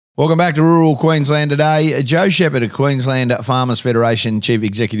Welcome back to Rural Queensland today. Joe Sheppard of Queensland Farmers Federation Chief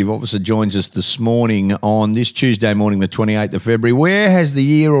Executive Officer joins us this morning on this Tuesday morning, the 28th of February. Where has the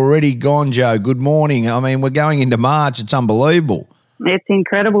year already gone, Joe? Good morning. I mean, we're going into March. It's unbelievable. It's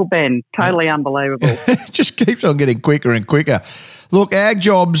incredible, Ben. Totally unbelievable. It just keeps on getting quicker and quicker. Look, ag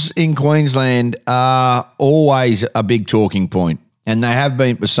jobs in Queensland are always a big talking point, and they have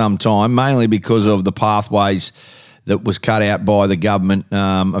been for some time, mainly because of the pathways that was cut out by the government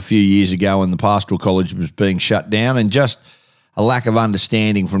a few years ago when the pastoral college was being shut down, and just a lack of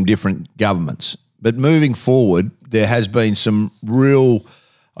understanding from different governments. But moving forward, there has been some real,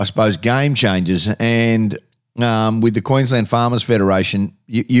 I suppose, game changers. And with the Queensland Farmers Federation,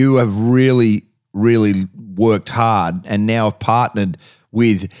 you have really worked hard and now have partnered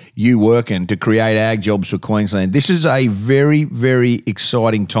with You Working to create Ag Jobs for Queensland. This is a very, very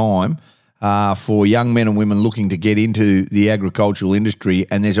exciting time for young men and women looking to get into the agricultural industry,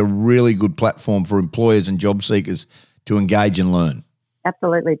 and there's a really good platform for employers and job seekers to engage and learn.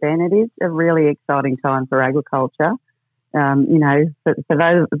 Absolutely, Ben. It is a really exciting time for agriculture. For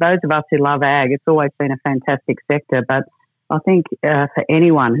those of us who love ag, it's always been a fantastic sector, but I think for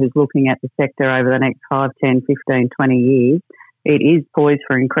anyone who's looking at the sector over the next 5, 10, 15, 20 years, it is poised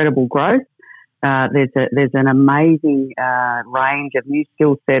for incredible growth. There's an amazing range of new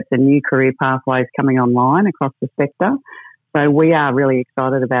skill sets and new career pathways coming online across the sector. So we are really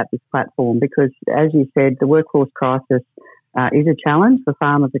excited about this platform because, as you said, the workforce crisis is a challenge for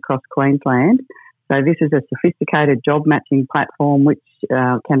farmers across Queensland. So this is a sophisticated job matching platform which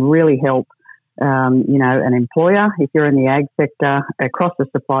can really help, an employer, if you're in the ag sector, across the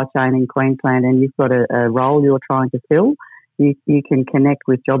supply chain in Queensland and you've got a role you're trying to fill, you can connect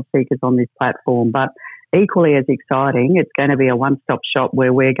with job seekers on this platform. But equally as exciting, it's going to be a one-stop shop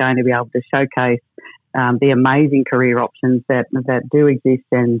where we're going to be able to showcase the amazing career options that do exist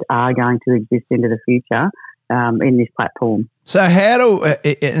and are going to exist into the future in this platform. So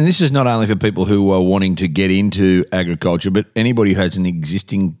and this is not only for people who are wanting to get into agriculture, but anybody who has an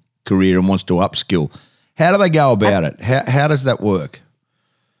existing career and wants to upskill, how do they go about it? How does that work?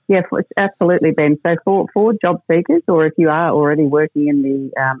 Yes, absolutely, Ben. So for job seekers, or if you are already working in the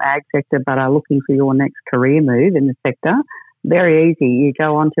ag sector but are looking for your next career move in the sector, very easy. You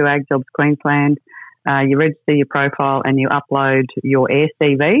go on to Ag Jobs Queensland, you register your profile and you upload your Air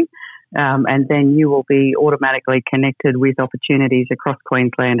CV, and then you will be automatically connected with opportunities across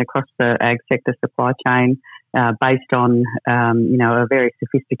Queensland, across the ag sector supply chain, based on a very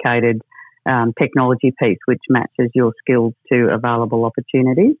sophisticated technology piece which matches your skills to available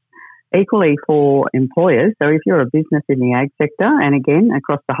opportunities. Equally for employers, so if you're a business in the ag sector, and again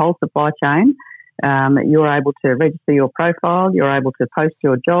across the whole supply chain, you're able to register your profile, you're able to post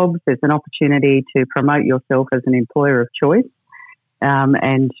your jobs, there's an opportunity to promote yourself as an employer of choice,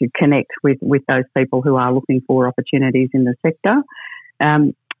 and to connect with those people who are looking for opportunities in the sector.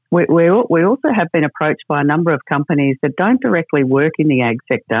 We also have been approached by a number of companies that don't directly work in the ag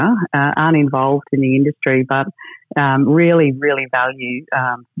sector, aren't involved in the industry, but really value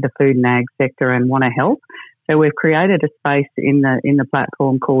the food and ag sector and want to help. So we've created a space in the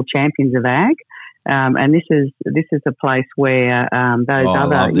platform called Champions of Ag, and this is a place where those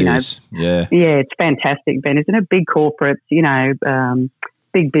other, it's fantastic, Ben, isn't it? Big corporates,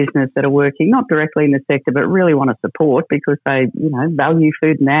 big business that are working not directly in the sector but really want to support because they value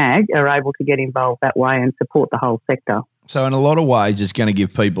food and ag, are able to get involved that way and support the whole sector. So in a lot of ways it's going to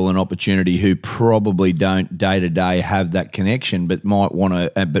give people an opportunity who probably don't day to day have that connection but might want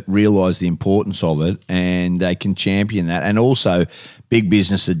to but realise the importance of it, and they can champion that. And also big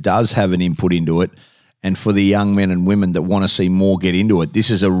business that does have an input into it, and for the young men and women that want to see more get into it, this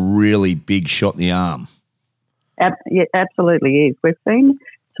is a really big shot in the arm. It absolutely is. We've seen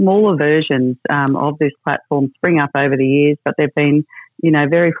smaller versions of this platform spring up over the years, but they've been,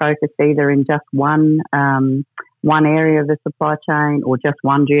 very focused either in just one area of the supply chain or just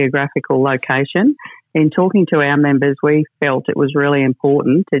one geographical location. In talking to our members, we felt it was really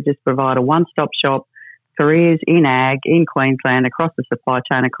important to just provide a one-stop shop, careers in ag, in Queensland, across the supply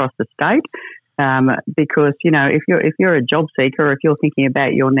chain, across the state. Because if you're a job seeker or if you're thinking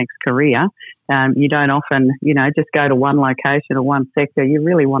about your next career, you don't often just go to one location or one sector. You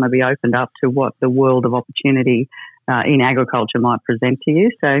really want to be opened up to what the world of opportunity in agriculture might present to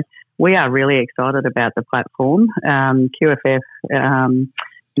you. So we are really excited about the platform. QFF,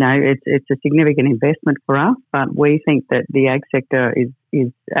 it's a significant investment for us, but we think that the ag sector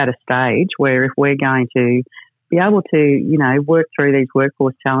is at a stage where if we're going to be able to work through these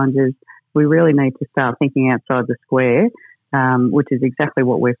workforce challenges, we really need to start thinking outside the square, which is exactly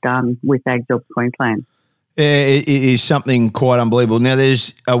what we've done with Ag Jobs Queensland. It is something quite unbelievable. Now,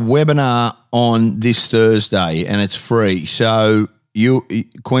 there's a webinar on this Thursday and it's free. So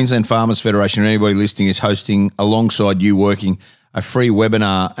Queensland Farmers Federation, or anybody listening, is hosting, alongside you working, a free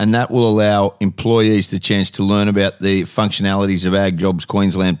webinar, and that will allow employees the chance to learn about the functionalities of Ag Jobs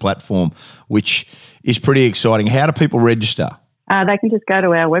Queensland platform, which is pretty exciting. How do people register? They can just go to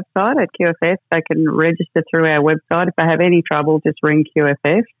our website at QFF. They can register through our website. If they have any trouble, just ring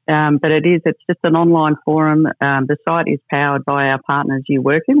QFF. But it's just an online forum. The site is powered by our partners You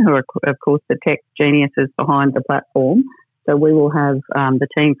Working, who are, of course, the tech geniuses behind the platform. So we will have the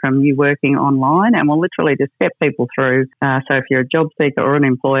team from You Working online, and we'll literally just step people through. So if you're a job seeker or an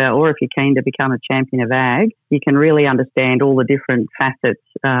employer, or if you're keen to become a champion of ag, you can really understand all the different facets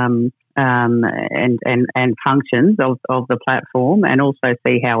and functions of the platform, and also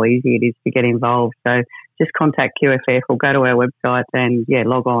see how easy it is to get involved. So just contact QFF or go to our website and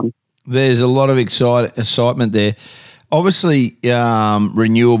log on. There's a lot of excitement there. Obviously,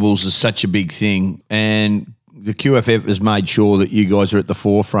 renewables is such a big thing, and the QFF has made sure that you guys are at the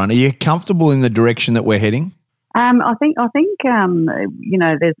forefront. Are you comfortable in the direction that we're heading? I think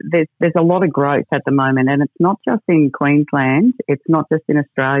there's a lot of growth at the moment, and it's not just in Queensland, it's not just in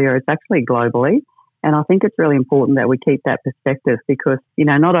Australia, it's actually globally. And I think it's really important that we keep that perspective, because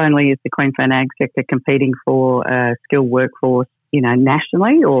not only is the Queensland ag sector competing for a skilled workforce,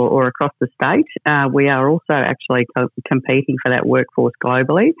 nationally or across the state, we are also actually competing for that workforce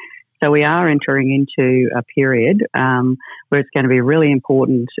globally. So we are entering into a period where it's going to be really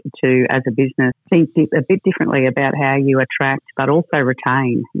important to, as a business, think a bit differently about how you attract but also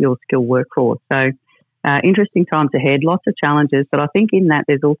retain your skilled workforce. So interesting times ahead, lots of challenges, but I think in that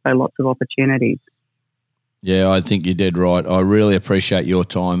there's also lots of opportunities. Yeah, I think you're dead right. I really appreciate your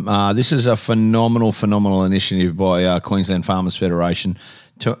time. This is a phenomenal initiative by Queensland Farmers Federation.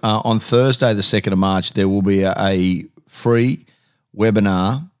 On Thursday, the 2nd of March, there will be a free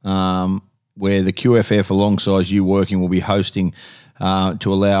webinar where the QFF, alongside You Working, will be hosting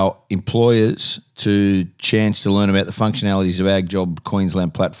to allow employers to chance to learn about the functionalities of Ag Job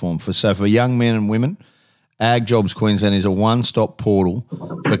Queensland platform. So for young men and women, Ag Jobs Queensland is a one-stop portal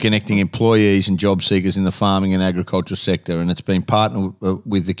for connecting employees and job seekers in the farming and agricultural sector, and it's been partnered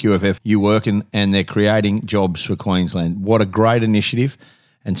with the QFF You Working, and they're creating jobs for Queensland. What a great initiative,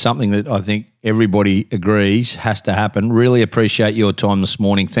 and something that I think everybody agrees has to happen. Really appreciate your time this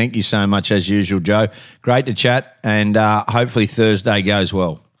morning. Thank you so much, as usual, Joe. Great to chat, and hopefully Thursday goes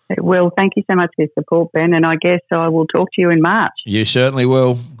well. It will. Thank you so much for your support, Ben, and I guess I will talk to you in March. You certainly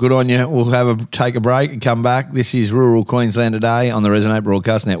will. Good on you. We'll take a break and come back. This is Rural Queensland Today on the Resonate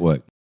Broadcast Network.